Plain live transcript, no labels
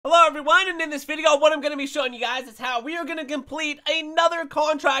Hello everyone, and in this video what I'm going to be showing you guys is how we are going to complete another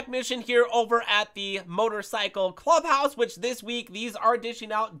contract mission here over at the motorcycle clubhouse, which this week these are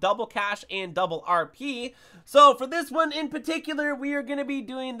dishing out double cash and double RP. So for this one in particular, we are going to be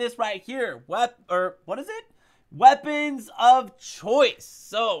doing this right here. Weapons of choice.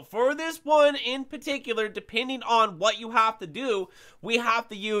 So for this one in particular, depending on what you have to do, we have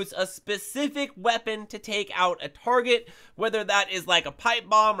to use a specific weapon to take out a target, whether that is like a pipe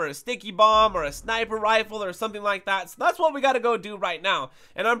bomb or a sticky bomb or a sniper rifle or something like that. So that's what we got to go do right now.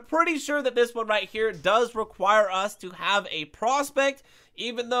 And I'm pretty sure that this one right here does require us to have a prospect,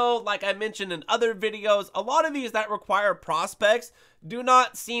 even though, like I mentioned in other videos, a lot of these that require prospects do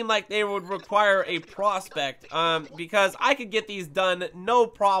not seem like they would require a prospect, because I could get these done no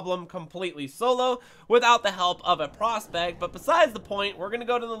problem completely solo without the help of a prospect. But besides the point, we're going to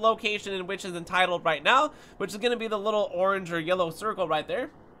go to the location in which is entitled right now, which is going to be the little orange or yellow circle right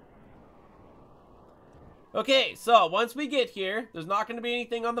there. Okay, so once we get here, there's not going to be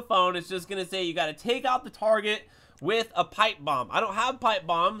anything on the phone. It's just going to say you got to take out the target with a pipe bomb. I don't have pipe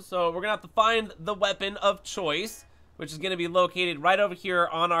bombs, so we're going to have to find the weapon of choice, which is going to be located right over here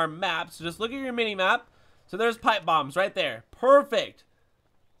on our map. So just look at your mini map. So there's pipe bombs right there. Perfect.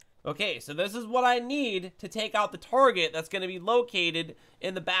 Okay, so this is what I need to take out the target that's going to be located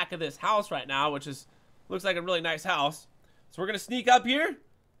in the back of this house right now, which is looks like a really nice house. So we're going to sneak up here.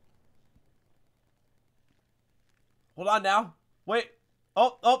 Hold on now. Wait.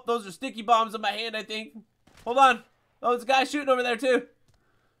 Oh, those are sticky bombs in my hand, I think. Hold on. Oh, there's a guy shooting over there too.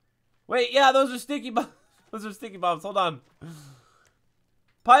 Wait, yeah, those are sticky bombs. Those are sticky bombs. Hold on.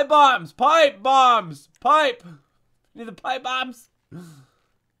 Pipe bombs. Pipe bombs. Pipe. Need the pipe bombs.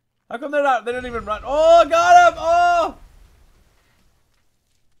 How come they're not? They don't even run. Oh, got him. Oh.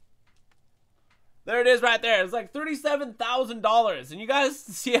 There it is right there. It's like $37,000. And you guys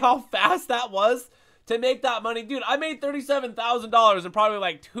see how fast that was to make that money? Dude, I made $37,000 in probably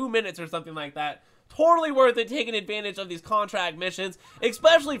like 2 minutes or something like that. Totally worth it taking advantage of these contract missions,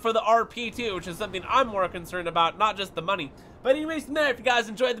 especially for the RP too, which is something I'm more concerned about, not just the money. But anyways, from there, if you guys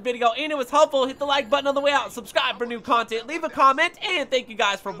enjoyed the video and it was helpful, hit the like button on the way out, subscribe for new content, leave a comment, and thank you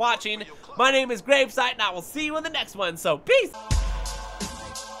guys for watching. My name is GRAVESIGHT, and I will see you in the next one, so peace!